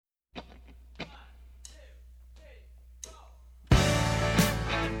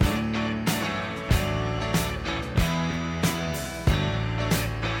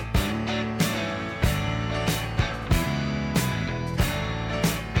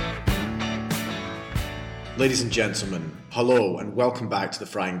Ladies and gentlemen, hello and welcome back to the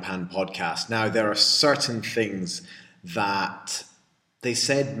Frying Pan Podcast. Now, there are certain things that they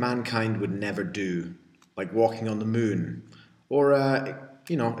said mankind would never do, like walking on the moon or,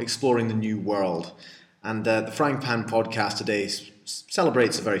 exploring the new world. And the Frying Pan Podcast today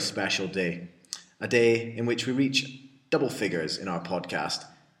celebrates a very special day, a day in which we reach double figures in our podcast.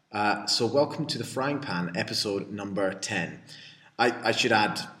 So welcome to the Frying Pan, episode number 10. I should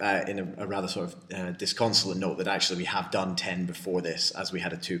add in a rather sort of disconsolate note that actually we have done 10 before this, as we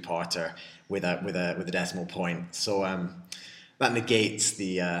had a two-parter with a decimal point. So that negates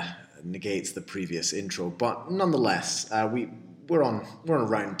the previous intro, but nonetheless, we're on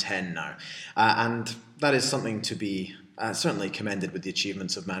round 10 now, and that is something to be certainly commended with the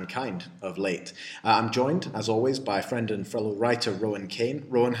achievements of mankind of late. I'm joined, as always, by friend and fellow writer Rowan Kane.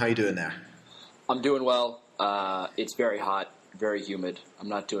 Rowan, how you doing there? I'm doing well. It's very hot. Very humid.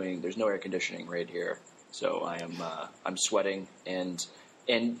 There's no air conditioning right here, so I'm sweating, and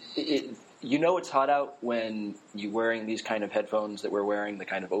it's hot out when you're wearing these kind of headphones that we're wearing, the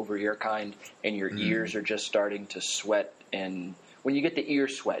kind of over-ear kind, and your ears are just starting to sweat. And when you get the ear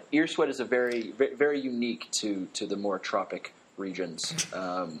sweat is a very, very unique to the more tropic regions.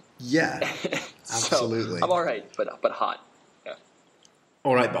 Yeah, absolutely. So I'm all right, but hot.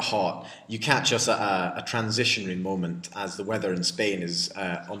 All right, but hot. You catch us at a transitionary moment as the weather in Spain is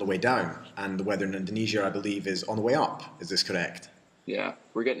on the way down, and the weather in Indonesia, I believe, is on the way up. Is this correct? Yeah,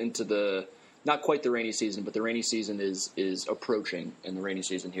 we're getting into not quite the rainy season, but the rainy season is approaching, and the rainy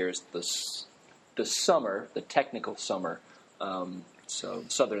season here is the summer, the technical summer. So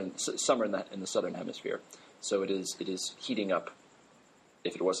summer in the southern hemisphere. So it is heating up,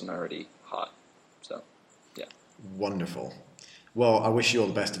 if it wasn't already hot. So, yeah. Wonderful. Well, I wish you all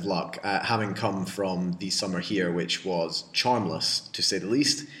the best of luck. Having come from the summer here, which was charmless, to say the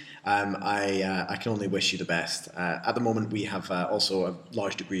least, I can only wish you the best. At the moment, we have also a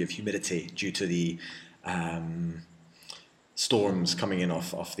large degree of humidity due to the storms coming in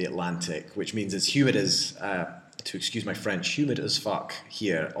off the Atlantic, which means it's humid as, to excuse my French, humid as fuck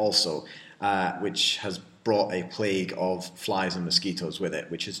here also, which has brought a plague of flies and mosquitoes with it,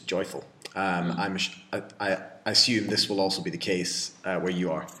 which is joyful. I assume this will also be the case where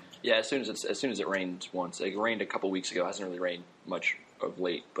you are. Yeah, as soon as it rained once. It rained a couple weeks ago. It hasn't really rained much of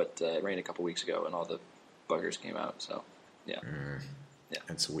late, but it rained a couple weeks ago, and all the buggers came out. So, yeah,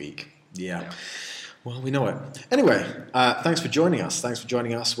 it's weak. Yeah. Well, we know it. Anyway, thanks for joining us. Thanks for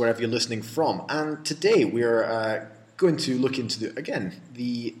joining us wherever you're listening from. And today we're going to look into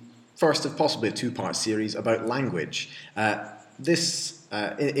the first of possibly a two-part series about language. This,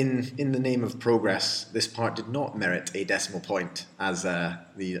 in the name of progress, this part did not merit a decimal point as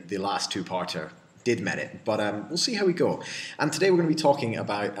the last two-parter did merit, but we'll see how we go. And today we're going to be talking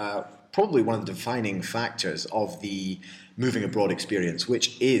about probably one of the defining factors of the moving abroad experience,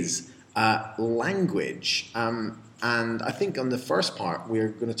 which is language. And I think on the first part we're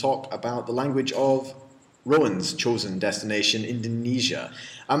going to talk about the language of Rowan's chosen destination, Indonesia.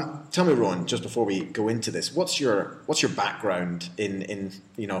 Tell me, Rowan, just before we go into this, what's your background in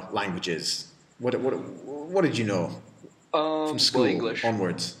languages? What did you know from school English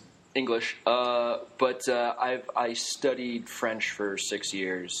onwards? English, but I studied French for 6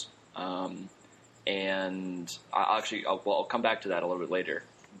 years, and I'll come back to that a little bit later,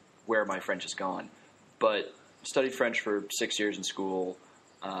 where my French has gone. But studied French for 6 years in school,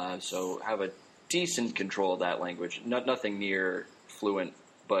 so have a decent control of that language. Nothing near fluent,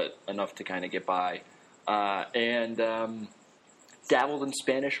 but enough to kind of get by. And dabbled in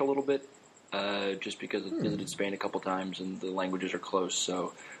Spanish a little bit, just because I visited Spain a couple times and the languages are close.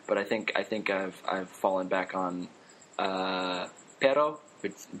 So, but I think I've fallen back on pero,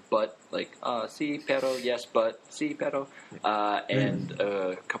 but like sí pero, yes but, sí pero, and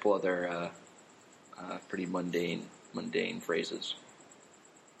a couple other pretty mundane phrases.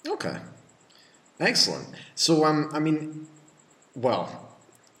 Okay. Excellent. So,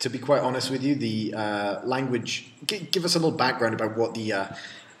 to be quite honest with you, the language. Give us a little background about what the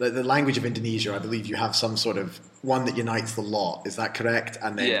language of Indonesia. I believe you have some sort of one that unites the lot. Is that correct?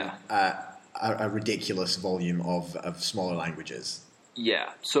 And then a ridiculous volume of smaller languages.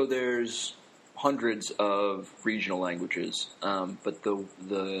 Yeah. So there's hundreds of regional languages, but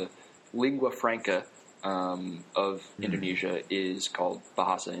the lingua franca of Indonesia is called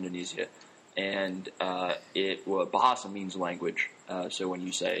Bahasa Indonesia. And Bahasa means language. So when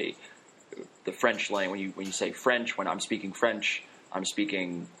you say the French language, when you say French, when I'm speaking French, I'm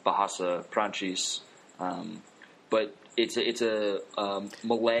speaking Bahasa Prancis. But it's a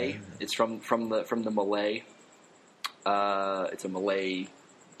Malay. It's from the Malay. It's a Malay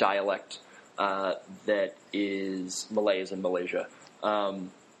dialect that is Malay, as in Malaysia.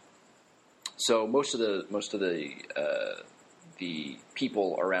 So most of the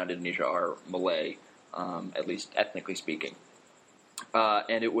people around Indonesia are Malay, at least ethnically speaking.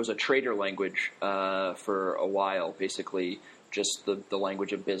 And it was a trader language for a while, basically just the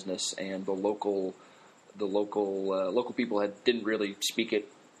language of business, and the local people didn't really speak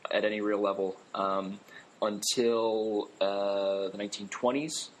it at any real level until the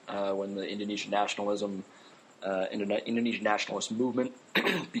 1920s, when the Indonesian nationalist movement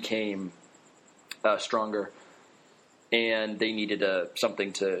became stronger, and they needed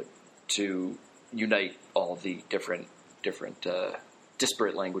something to unite all of the different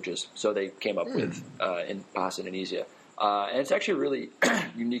disparate languages. So they came up with in Bahasa Indonesia. And it's actually a really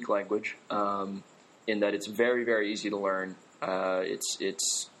unique language in that it's very, very easy to learn.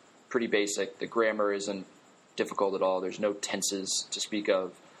 It's pretty basic. The grammar isn't difficult at all. There's no tenses to speak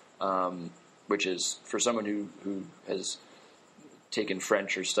of, which is, for someone who has taken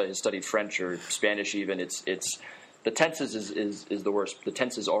French or studied French or Spanish even, it's the tenses is the worst. The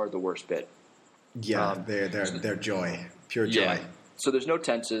tenses are the worst bit. Yeah, they're joy, pure joy. Yeah. So there's no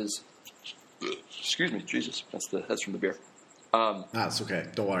tenses. Excuse me, Jesus, that's from the beer. That's okay.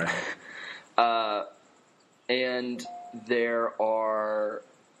 Don't worry. And there are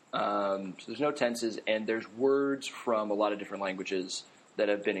so there's no tenses, and there's words from a lot of different languages that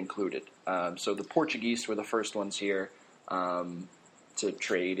have been included. So the Portuguese were the first ones here to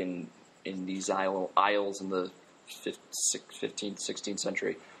trade in these isles in the 15th, 16th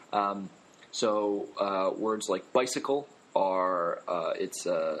century. So words like bicycle are it's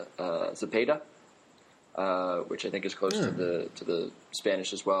zapata, which I think is close to the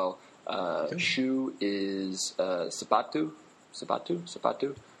Spanish as well. Shoe is sapato,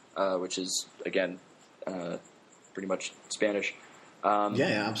 which is again pretty much Spanish.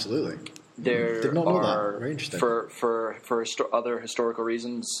 Yeah, absolutely. There Did not know are that. Very interesting. For other historical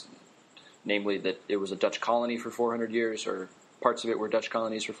reasons, namely that it was a Dutch colony for 400 years, or parts of it were Dutch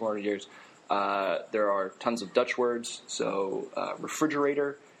colonies for 400 years. There are tons of Dutch words. So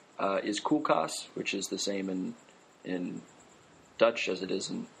refrigerator is koelkast, which is the same in Dutch as it is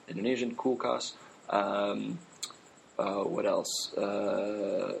in Indonesian, koelkast. What else?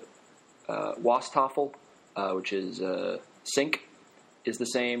 Wastafel, which is sink, is the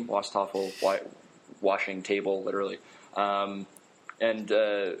same. Wastafel, washing table, literally. And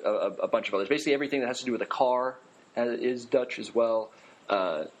a bunch of others. Basically everything that has to do with a car is Dutch as well.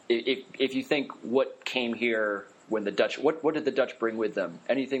 If you think what came here when the Dutch, what did the Dutch bring with them?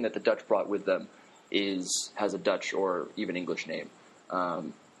 Anything that the Dutch brought with them has a Dutch or even English name.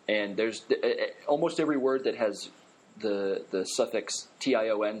 And there's almost every word that has the suffix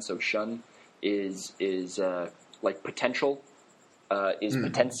tion, so shun, is like potential, is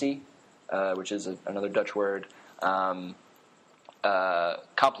potency, which is another Dutch word.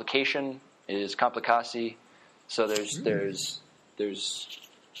 Complication is complicatie. So there's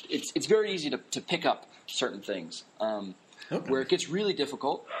it's very easy to pick up certain things. Where it gets really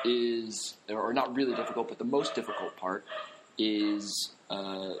difficult is, or not really difficult, but the most difficult part is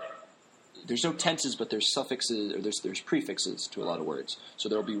there's no tenses, but there's suffixes, or there's prefixes to a lot of words. So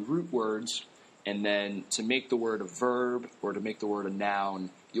there'll be root words, and then to make the word a verb or to make the word a noun,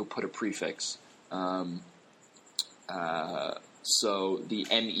 you'll put a prefix. So the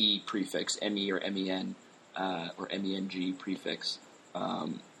me prefix, me or men, or meng prefix,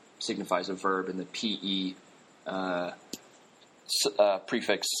 signifies a verb, and the pe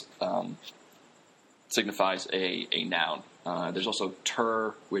prefix signifies a noun. There's also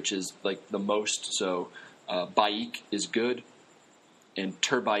which is like the most. So baik is good, and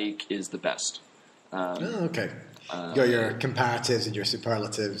terbaik is the best. Okay. You got your comparatives and your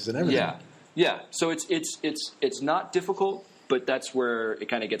superlatives and everything. Yeah. So it's not difficult, but that's where it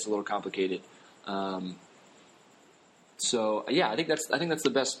kind of gets a little complicated. So yeah, I think that's the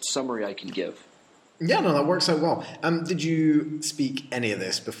best summary I can give. Yeah, no, that works out well. Did you speak any of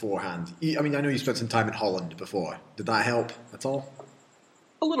this beforehand? I mean, I know you spent some time in Holland before. Did that help at all?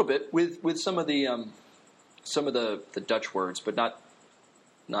 A little bit with some of the Dutch words, but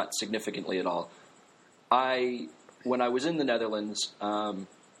not significantly at all. When I was in the Netherlands, so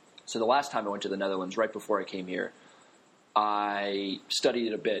the last time I went to the Netherlands, right before I came here, I studied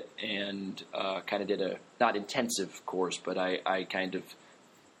it a bit and kind of did a not intensive course, but I kind of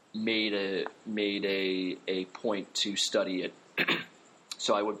made a point to study it.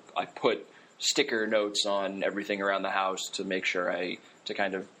 So I put sticker notes on everything around the house to make sure to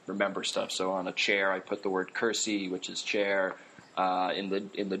kind of remember stuff. So on a chair, I put the word kursie, which is chair. In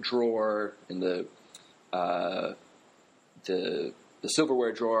the drawer, in the the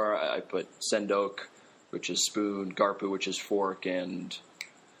silverware drawer, I put sendok, which is spoon, garpu, which is fork, and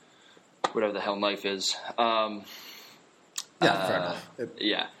whatever the hell knife is. Fair enough.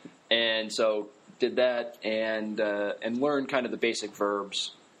 Yeah, and so did that and learned kind of the basic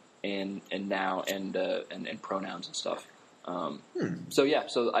verbs and now and pronouns and stuff. So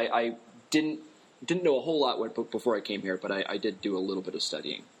I didn't know a whole lot before I came here, but I did do a little bit of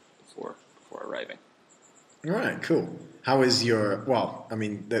studying before arriving. All right, cool. How is your, well, I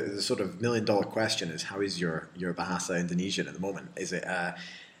mean, the sort of million-dollar question is, how is your Bahasa Indonesian at the moment? Is it,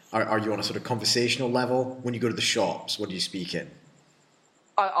 are you on a sort of conversational level? When you go to the shops, what do you speak in?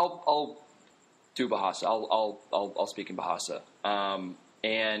 I'll do Bahasa. I'll speak in Bahasa.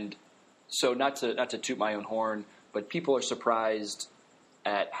 And so not to toot my own horn, but people are surprised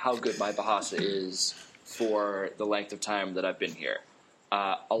at how good my Bahasa is for the length of time that I've been here.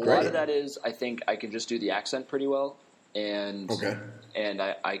 A lot of that is, I think I can just do the accent pretty well, and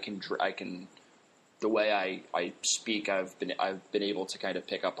I can the way I speak, I've been able to kind of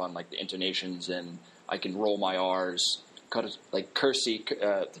pick up on like the intonations, and I can roll my R's. Like kursi,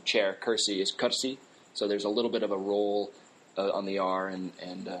 the chair, kursi is kursi, so there's a little bit of a roll on the R, and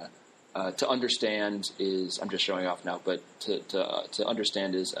to understand is, I'm just showing off now, but to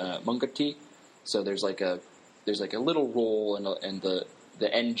understand is mengerti. So there's like a little roll, and the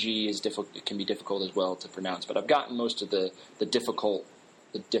NG is difficult. It can be difficult as well to pronounce, but I've gotten most of the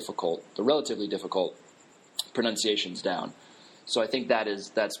relatively difficult pronunciations down. So I think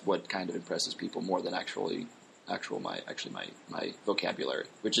that's what kind of impresses people more than my vocabulary,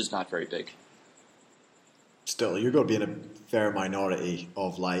 which is not very big. Still, you're going to be in a fair minority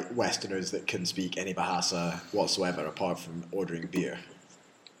of like Westerners that can speak any Bahasa whatsoever, apart from ordering beer.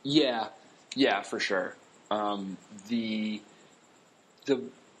 Yeah, for sure. The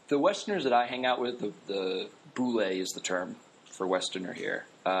Westerners that I hang out with, the bule is the term for Westerner here.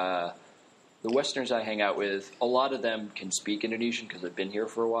 The Westerners I hang out with, a lot of them can speak Indonesian because they've been here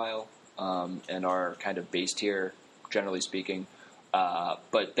for a while, and are kind of based here, generally speaking.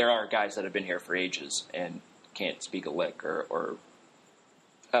 But there are guys that have been here for ages and can't speak a lick, or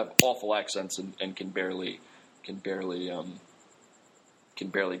have awful accents and can barely get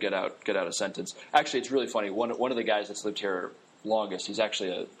out a sentence. Actually, it's really funny. One of the guys that's lived here longest, he's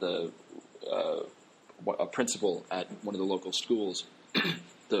actually a principal at one of the local schools,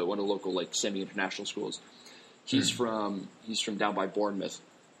 one of the local like semi-international schools. He's from down by Bournemouth.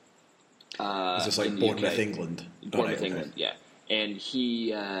 Is this like Bournemouth, England? Bournemouth, England, yeah. And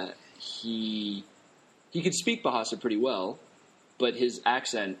he can speak Bahasa pretty well, but his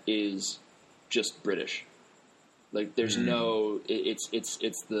accent is just British. Like there's no, it's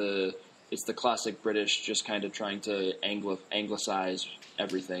the classic British, just kind of trying to anglicize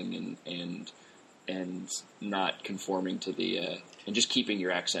everything and not conforming to the and just keeping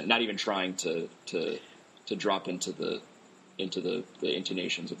your accent, not even trying to drop into the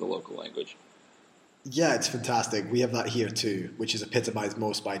intonations of the local language. Yeah, it's fantastic. We have that here too, which is epitomised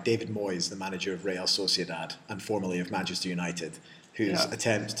most by David Moyes, the manager of Real Sociedad and formerly of Manchester United, whose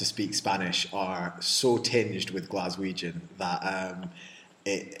attempts to speak Spanish are so tinged with Glaswegian that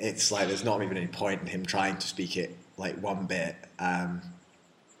it's like there's not even any point in him trying to speak it like one bit. I'll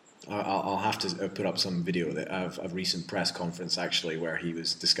have to put up some video of a recent press conference actually where he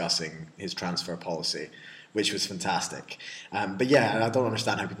was discussing his transfer policy, which was fantastic. But yeah, I don't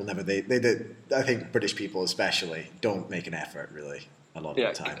understand how people never they I think British people especially don't make an effort really a lot of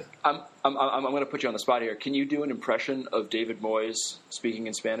the time. I'm going to put you on the spot here. Can you do an impression of David Moyes speaking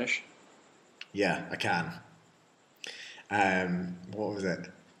in Spanish? Yeah, I can. What was it?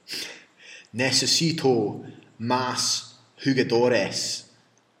 Necesito más jugadores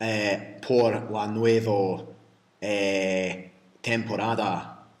por la nueva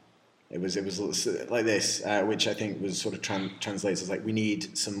temporada. It was like this, which I think was sort of translates as like, we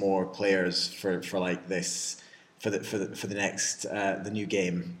need some more players for like this for the next the new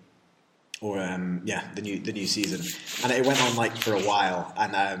game, or the new season. And it went on like for a while,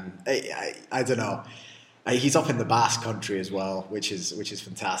 and I don't know. He's up in the Basque Country as well, which is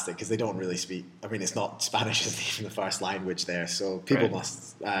fantastic because they don't really speak. I mean, it's not Spanish isn't even the first language there, so people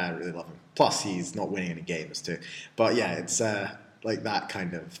must really love him. Plus, he's not winning any games too. But yeah, it's like that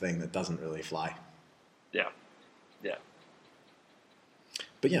kind of thing that doesn't really fly. Yeah.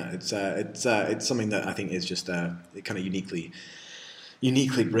 But yeah, it's something that I think is just kind of uniquely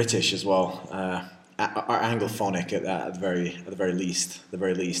British as well. Are anglophonic at the very least.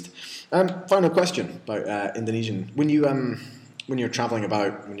 Final question about Indonesian. When you're traveling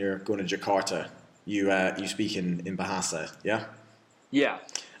about, when you're going to Jakarta, you speak in Bahasa, yeah? Yeah.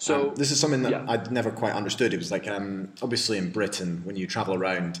 So this is something that I'd never quite understood. It was like, obviously in Britain, when you travel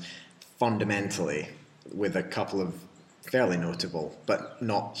around, fundamentally, with a couple of fairly notable but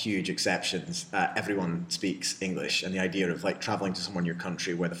not huge exceptions, everyone speaks English. And the idea of like traveling to somewhere in your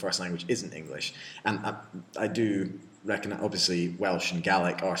country where the first language isn't English, and I do reckon obviously Welsh and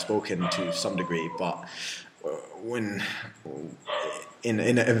Gaelic are spoken to some degree, but when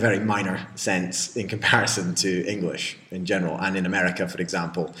in a very minor sense in comparison to English in general. And in America, for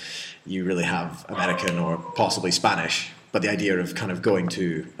example, you really have American or possibly Spanish, but the idea of kind of going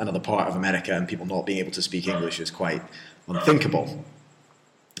to another part of America and people not being able to speak English is quite unthinkable.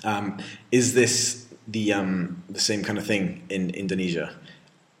 Is this the same kind of thing in Indonesia?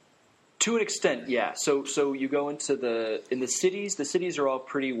 To an extent, yeah. So you go into the cities. The cities are all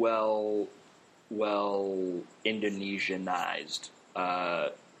pretty well Indonesianized.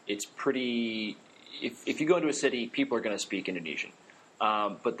 It's pretty. If you go into a city, people are going to speak Indonesian.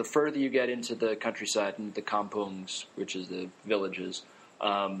 But the further you get into the countryside and the kampungs, which is the villages,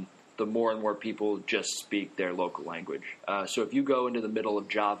 the more and more people just speak their local language. So if you go into the middle of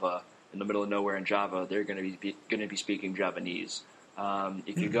Java, in the middle of nowhere in Java, they're going to be speaking Javanese.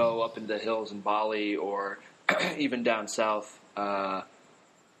 If you go up into the hills in Bali or even down south,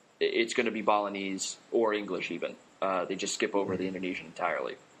 it's going to be Balinese or English even. They just skip over the Indonesian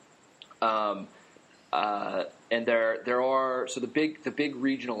entirely. And there are so the big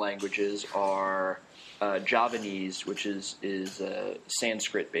regional languages are Javanese, which is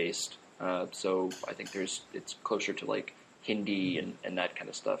Sanskrit based. So I think it's closer to like Hindi and that kind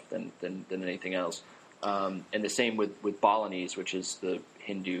of stuff than anything else. And the same with Balinese, which is the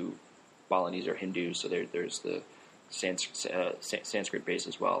Hindu. Balinese are Hindus, so there's the Sanskrit base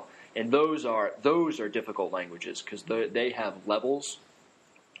as well. And those are difficult languages because they have levels.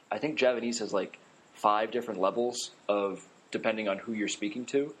 I think Javanese has like 5 different levels of depending on who you're speaking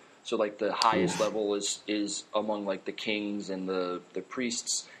to. So like the highest level is among like the kings and the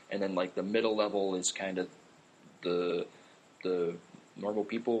priests, and then like the middle level is kind of the normal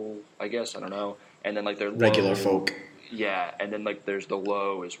people, I guess. I don't know. And then like their regular folk. Yeah, and then like there's the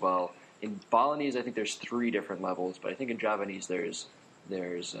low as well. In Balinese, I think there's 3 different levels, but I think in Javanese there's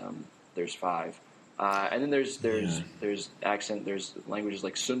 5. And then there's accent. There's languages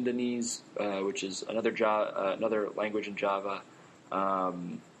like Sundanese, which is another language in Java.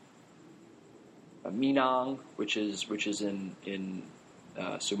 Minang, which is in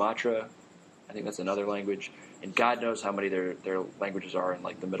Sumatra. I think that's another language. And God knows how many their languages are in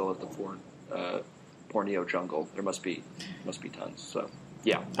like the middle of the Borneo jungle. There must be tons. So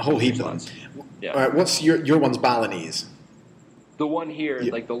yeah, a whole heap of them. Yeah. All right, what's your one's Balinese? The one here,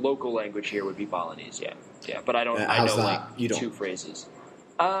 like the local language here, would be Balinese. Yeah. But I don't. I know like 2 phrases.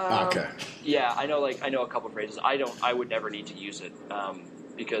 Okay. Yeah, I know a couple of phrases. I would never need to use it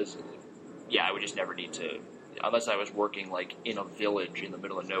because I would just never need to unless I was working like in a village in the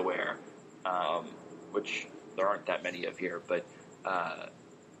middle of nowhere, which there aren't that many of here. But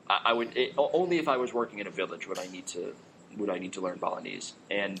I would only if I was working in a village would I need to learn Balinese,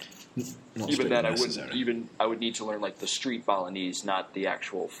 and even then I would need to learn like the street Balinese, not the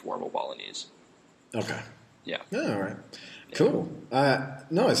actual formal Balinese. Okay. Yeah. Oh, all right. Cool.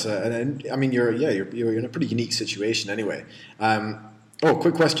 No, it's I mean you're in a pretty unique situation anyway.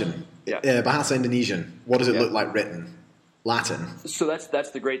 Quick question. Yeah. Bahasa Indonesian. What does it look like written? Latin. So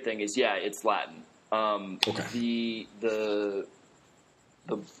that's the great thing is it's Latin. Okay.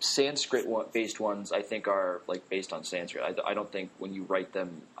 The Sanskrit-based ones, I think, are like based on Sanskrit. I don't think when you write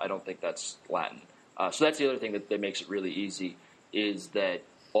them, I don't think that's Latin. So that's the other thing that makes it really easy is that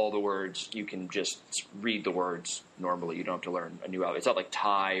all the words you can just read the words normally. You don't have to learn a new alphabet. It's not like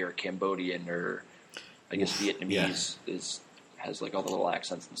Thai or Cambodian or I guess Vietnamese has like all the little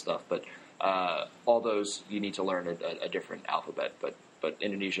accents and stuff. But all those you need to learn a different alphabet. But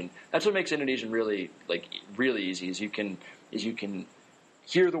Indonesian, that's what makes Indonesian really easy. Is you can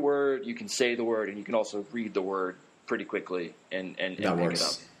hear the word, you can say the word, and you can also read the word pretty quickly and pick it up.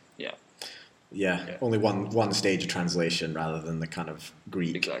 Yeah. Only one stage of translation rather than the kind of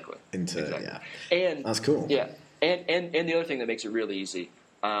Greek into And that's cool. Yeah, and the other thing that makes it really easy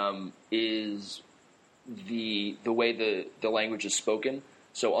is the way the language is spoken.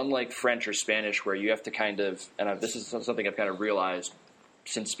 So unlike French or Spanish, where you have to kind of, and this is something I've kind of realized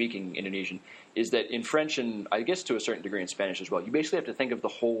since speaking Indonesian, is that in French and I guess to a certain degree in Spanish as well, you basically have to think of the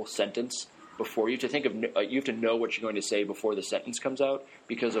whole sentence before you have to think of you have to know what you're going to say before the sentence comes out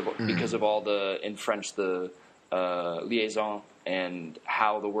because of all the in French the liaison and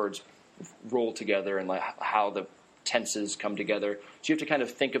how the words roll together and like how the tenses come together. So you have to kind of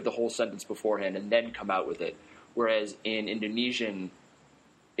think of the whole sentence beforehand and then come out with it. Whereas in Indonesian,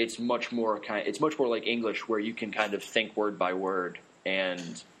 it's much more like English, where you can kind of think word by word,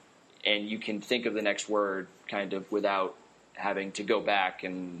 and you can think of the next word kind of without having to go back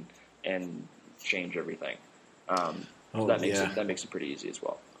and change everything. So that makes it pretty easy as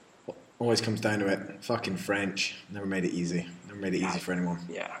well. Always comes down to it. Fucking French never made it easy. Never made it easy for anyone.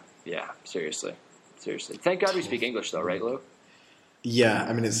 Yeah. Seriously. Thank God we speak English, though, right, Lou? Yeah,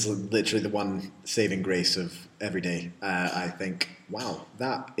 I mean, it's literally the one saving grace of every day. I think, wow,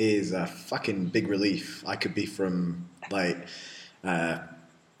 that is a fucking big relief. I could be from, like,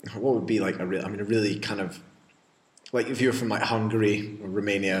 what would be like a really kind of, like if you're from like Hungary or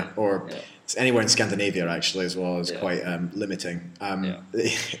Romania or anywhere in Scandinavia actually as well is quite limiting.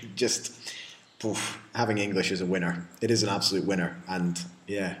 Just having English is a winner. It is an absolute winner, and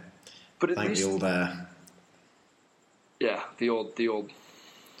but at thank least,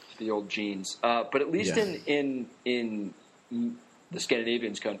 the old genes. But at least in the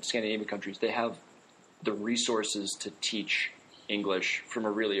Scandinavian countries, they have the resources to teach English from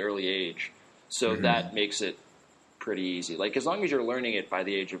a really early age, so that makes it pretty easy. Like, as long as you're learning it by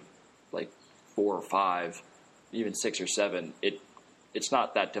the age of like 4 or 5, even 6 or 7, it's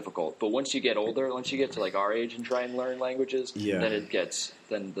not that difficult. But once you get older, once you get to like our age and try and learn languages, then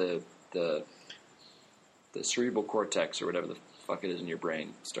the cerebral cortex or whatever the fuck it is in your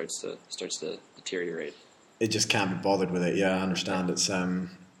brain starts to deteriorate. It just can't be bothered with it. Yeah, I understand. It's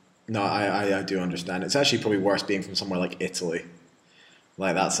no, I do understand. It's actually probably worse being from somewhere like Italy.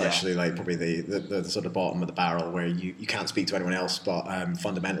 Like, that's actually like probably the sort of bottom of the barrel, where you can't speak to anyone else, but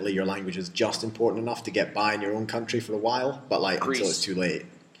fundamentally your language is just important enough to get by in your own country for a while, but like Greece. Until it's too late.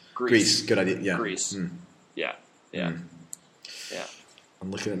 Greece, good idea. Yeah, Greece. Yeah.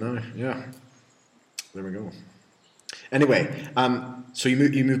 I'm looking at it now. Yeah, there we go. Anyway, so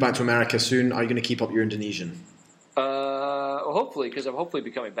you move back to America soon. Are you going to keep up your Indonesian? Hopefully, because I'm hopefully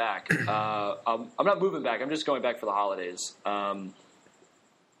be coming back. I'm not moving back. I'm just going back for the holidays.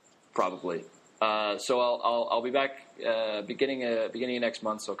 Probably. So I'll be back beginning of next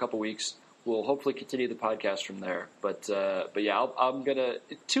month. So a couple weeks. We'll hopefully continue the podcast from there. But yeah, I'm gonna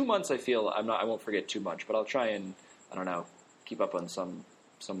 2 months. I feel I won't forget too much, but I'll try and keep up on some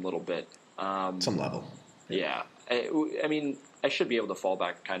little bit. Some level. Yeah. I mean, I should be able to fall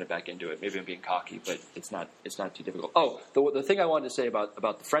back into it. Maybe I'm being cocky, but it's not too difficult. Oh, the thing I wanted to say about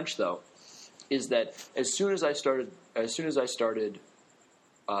the French though is that as soon as I started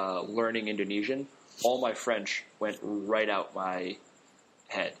learning Indonesian, all my French went right out my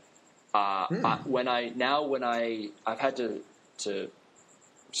head. When I've had to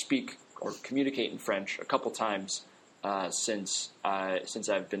speak or communicate in French a couple times since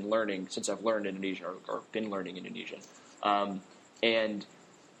I've learned Indonesian or been learning Indonesian, and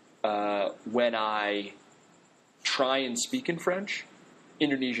when I try and speak in French,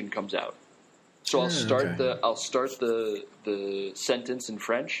 Indonesian comes out. So I'll start the sentence in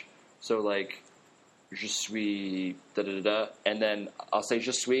French. So like, je suis da da da, and then I'll say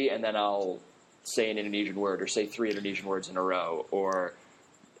je suis, and then I'll say an Indonesian word or say 3 Indonesian words in a row,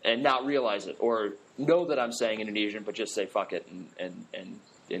 and not realize it, or know that I'm saying Indonesian, but just say fuck it and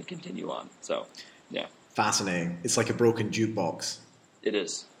continue on. So yeah, fascinating. It's like a broken jukebox. It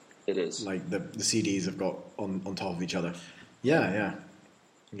is. Like the CDs have got on top of each other. Yeah.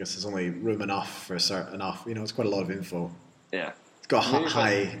 I guess there's only room enough for enough. It's quite a lot of info. Yeah. It's got a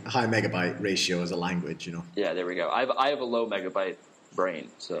high megabyte ratio as a language, Yeah, there we go. I have a low megabyte brain,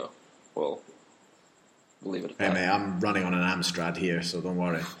 so we'll leave it at that. Hey, mate, I'm running on an Amstrad here, so don't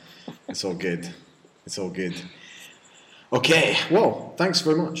worry. It's all good. Okay, well, thanks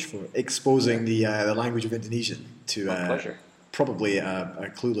very much for exposing the language of Indonesian to probably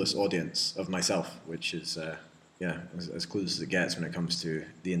a clueless audience of myself, which is... as clueless as it gets when it comes to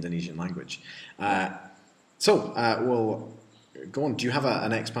the Indonesian language. So, we'll go on. Do you have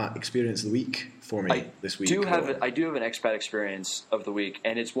an expat experience of the week for me this week? I do have an expat experience of the week,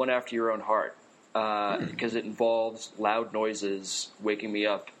 and it's one after your own heart, because it involves loud noises waking me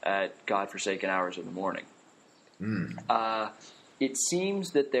up at godforsaken hours of the morning. It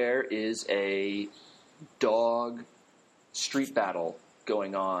seems that there is a dog street battle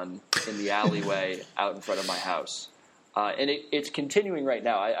going on in the alleyway out in front of my house, and it's continuing right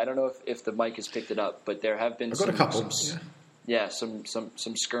now. I don't know if the mic has picked it up, but there have been some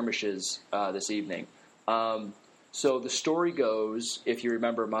skirmishes this evening. So the story goes, if you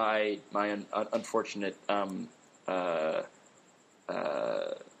remember my unfortunate the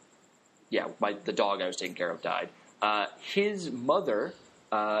dog I was taking care of died. His mother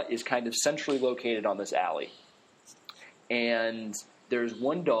is kind of centrally located on this alley, and there's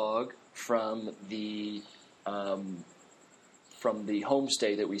one dog from the from the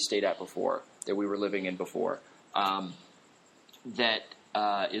homestay that we stayed at before, that we were living in before, that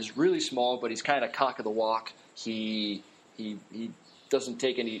is really small, but he's kind of cock of the walk. He doesn't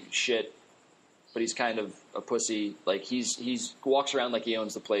take any shit, but he's kind of a pussy. Like he's walks around like he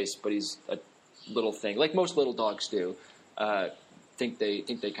owns the place, but he's a little thing, like most little dogs do. Think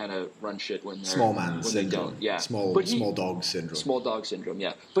they kind of run shit when they're small man when syndrome. They don't. Yeah, small dog syndrome. Small dog syndrome.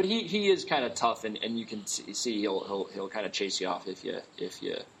 Yeah, but he is kind of tough, and you can see he'll kind of chase you off if you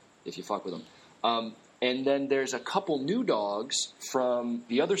fuck with him. And then there's a couple new dogs from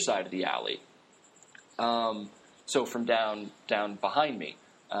the other side of the alley. So from down behind me,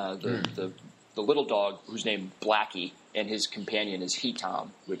 the little dog who's named Blackie, and his companion is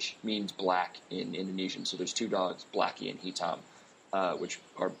Hitam, which means black in Indonesian. So there's two dogs, Blackie and Hitam,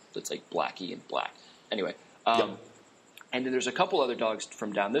 that's like Blackie and black. Anyway, and then there's a couple other dogs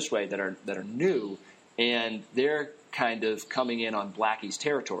from down this way that are new, and they're kind of coming in on Blackie's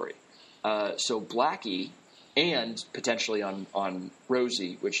territory. So Blackie, and potentially on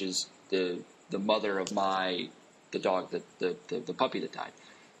Rosie, which is the mother of the dog the puppy that died.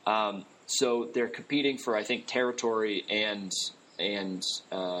 So they're competing for, I think, territory and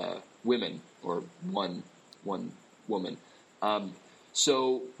women, or one woman.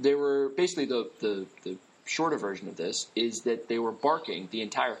 So they were basically the shorter version of this is that they were barking the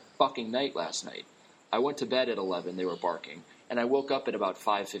entire fucking night last night. I went to bed at 11. They were barking, and I woke up at about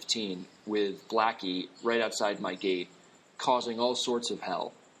 5:15 with Blackie right outside my gate, causing all sorts of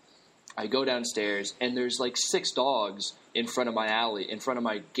hell. I go downstairs, and there's like 6 dogs in front of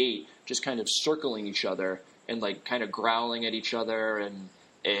my gate, just kind of circling each other and like kind of growling at each other, and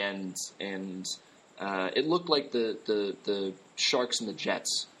it looked like the Sharks and the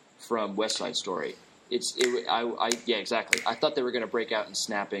Jets from West Side Story. Yeah, exactly. I thought they were going to break out in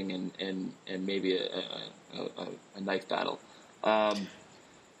snapping and maybe a knife battle.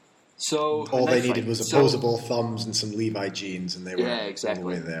 So all they needed was opposable thumbs and some Levi jeans, and they were exactly. all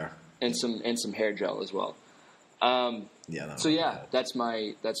the way there. And some hair gel as well. That's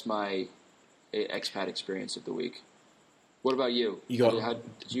my expat experience of the week. What about you? You got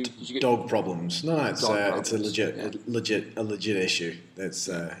did you get dog problems? No, it's a legit issue. It's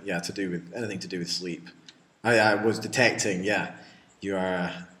anything to do with sleep. I was detecting. Yeah, you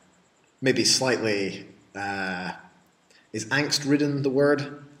are maybe slightly. Is angst-ridden the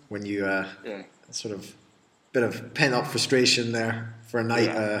word when you sort of bit of pent-up frustration there for a night.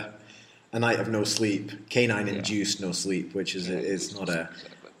 A night of no sleep, canine-induced no sleep, which is not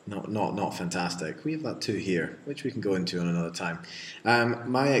fantastic. We have that too here, which we can go into on another time.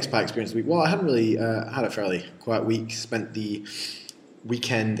 My expat experience week. Well, I haven't really had a fairly quiet week. Spent the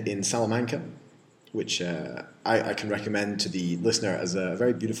weekend in Salamanca, which I can recommend to the listener as a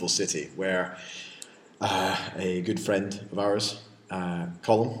very beautiful city, where a good friend of ours,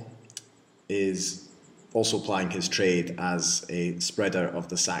 Colin, is also plying his trade as a spreader of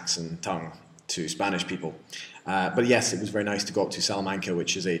the Saxon tongue to Spanish people. But yes, it was very nice to go up to Salamanca,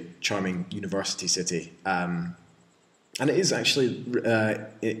 which is a charming university city. And it is actually,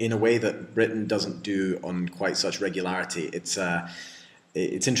 in a way that Britain doesn't do on quite such regularity. It's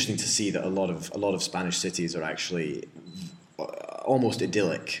interesting to see that a lot of Spanish cities are actually almost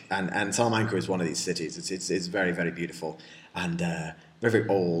idyllic, and Salamanca is one of these cities. It's very, very beautiful and very, very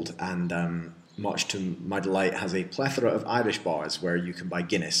old, and much to my delight, has a plethora of Irish bars where you can buy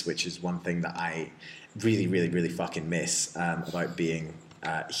Guinness, which is one thing that I really, really, really fucking miss about being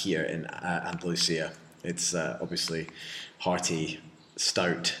here in Andalusia. It's obviously hearty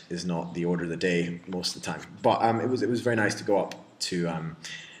stout is not the order of the day most of the time, but it was very nice to go up to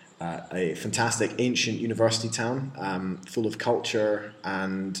a fantastic ancient university town, full of culture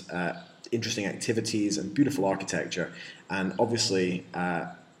and interesting activities and beautiful architecture, and obviously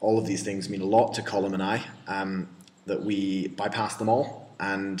all of these things mean a lot to Colin and I, that we bypassed them all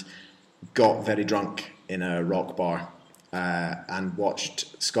and got very drunk in a rock bar and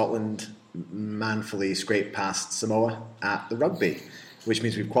watched Scotland manfully scrape past Samoa at the rugby, which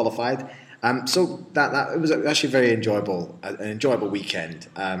means we've qualified. So that it was actually very an enjoyable weekend,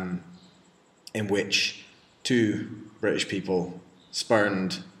 in which 2 British people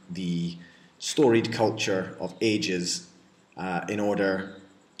spurned the storied culture of ages in order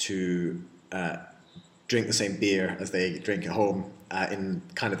to drink the same beer as they drink at home, in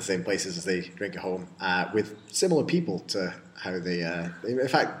kind of the same places as they drink at home, with similar people to how they, in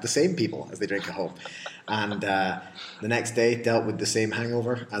fact, the same people as they drink at home. And the next day dealt with the same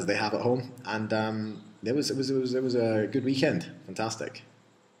hangover as they have at home. And it was a good weekend. Fantastic.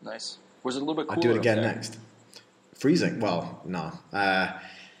 Nice. Was it a little bit cooler? I'll do it again next. Freezing? Well, no.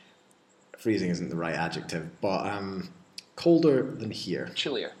 Freezing isn't the right adjective, but Colder than here.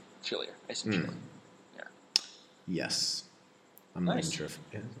 Chillier. Nice and chilly. Yeah. Yes. I'm Nice. not even sure if,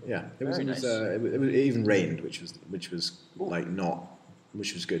 yeah. It was, Very it, was, nice. it even rained, which was like not,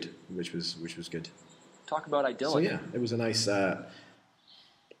 which was good, which was good. Talk about So idyllic. yeah, it was a nice.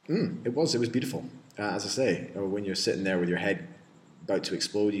 It was beautiful. As I say, when you're sitting there with your head about to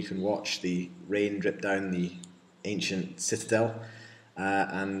explode, you can watch the rain drip down the ancient citadel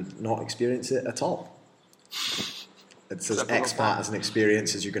and not experience it at all. It's as expat as an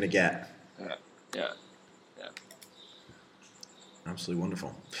experience as you're going to get. Yeah. Absolutely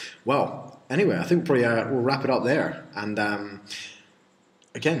wonderful. Well, anyway, I think probably we'll wrap it up there. And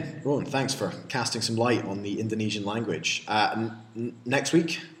again, Rowan, thanks for casting some light on the Indonesian language. Next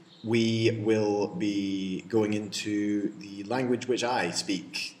week, we will be going into the language which I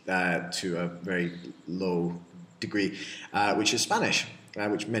speak to a very low degree, which is Spanish,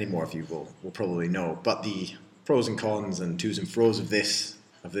 which many more of you will probably know. But the pros and cons and to's and fro's of this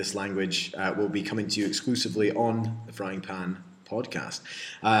language will be coming to you exclusively on the Frying Pan podcast.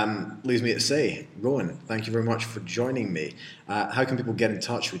 Leaves me to say, Rowan, thank you very much for joining me. How can people get in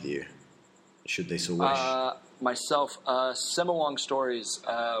touch with you, should they so wish? Myself, Semawang Stories,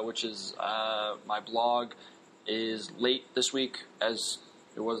 which is my blog, is late this week as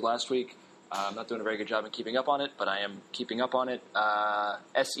it was last week. I'm not doing a very good job in keeping up on it, but I am keeping up on it.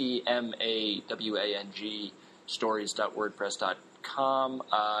 SEMAWANG stories.wordpress.com.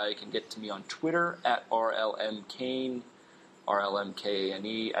 You can get to me on Twitter at RLMKane.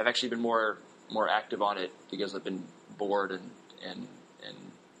 RLMKANE. I've actually been more active on it because I've been bored and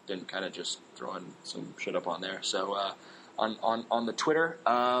been kind of just throwing some shit up on there. So on the Twitter,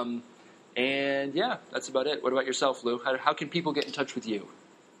 and yeah, that's about it. What about yourself, Lou? How can people get in touch with you?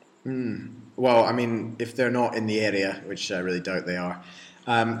 Well, I mean, if they're not in the area, which I really doubt they are,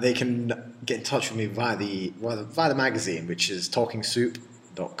 they can get in touch with me via the magazine, which is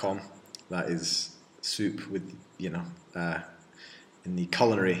talkingsoup.com. That is soup with, in the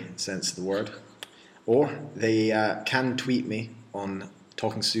culinary sense of the word. Or they can tweet me on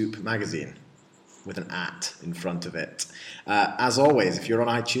Talking Soup Magazine with an @ in front of it. As always, if you're on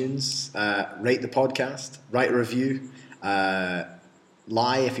iTunes, rate the podcast, write a review,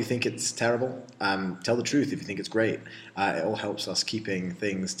 lie if you think it's terrible, tell the truth if you think it's great. It all helps us keeping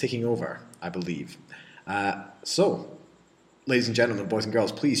things ticking over, I believe. So, ladies and gentlemen, boys and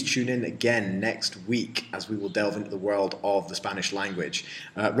girls, please tune in again next week as we will delve into the world of the Spanish language.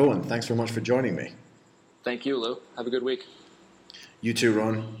 Rowan, thanks very much for joining me. Thank you, Lou. Have a good week. You too,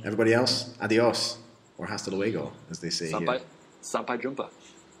 Rowan. Everybody else, adios, or hasta luego, as they say here. Sampai jumpa.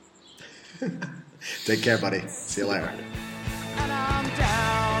 Take care, buddy. See you later. And I'm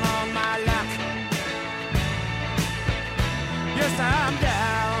down on my luck. Yes, I'm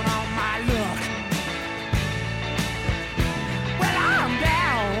down on my luck. Well, I'm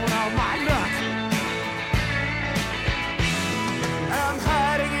down on my luck. I'm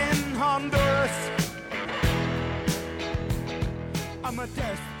hiding in Honduras. I'm a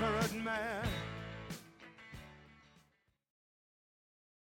desperate man.